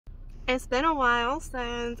It's been a while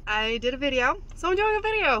since I did a video, so I'm doing a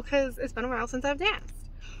video because it's been a while since I've danced.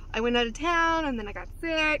 I went out of town and then I got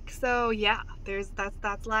sick, so yeah,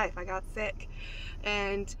 that's life. I got sick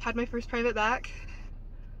and had my first private back.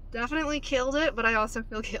 Definitely killed it, but I also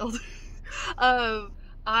feel killed.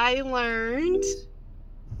 I learned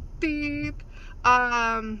beep.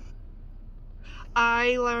 I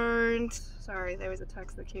learned, sorry, there was a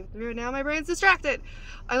text that came through. Now my brain's distracted.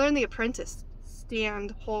 I learned the apprentice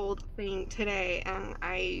stand hold thing today, and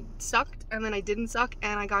I sucked and then I didn't suck,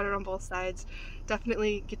 and I got it on both sides.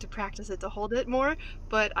 Definitely get to practice it to hold it more,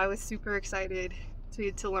 but I was super excited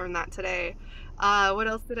to learn that today. What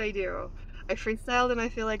else did I do? I freestyled and I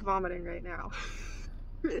feel like vomiting right now.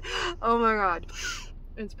 Oh my god.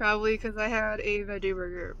 It's probably because I had a veggie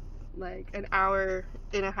burger like an hour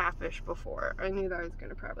and a half-ish before. I knew that I was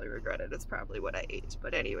gonna probably regret it. It's probably what I ate.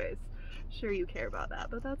 But anyways, sure you care about that,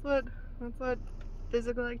 but that's what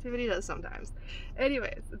physical activity does sometimes.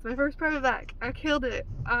 Anyways, it's my first private back. I killed it.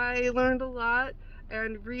 I learned a lot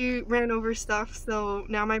and ran over stuff, so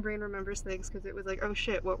now my brain remembers things because it was like, oh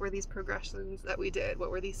shit, what were these progressions that we did? What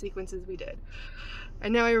were these sequences we did?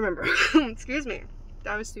 And now I remember. Excuse me.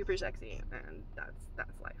 That was super sexy, and that's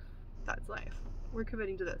life. That's life. We're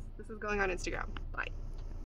committing to this. This is going on Instagram. Bye.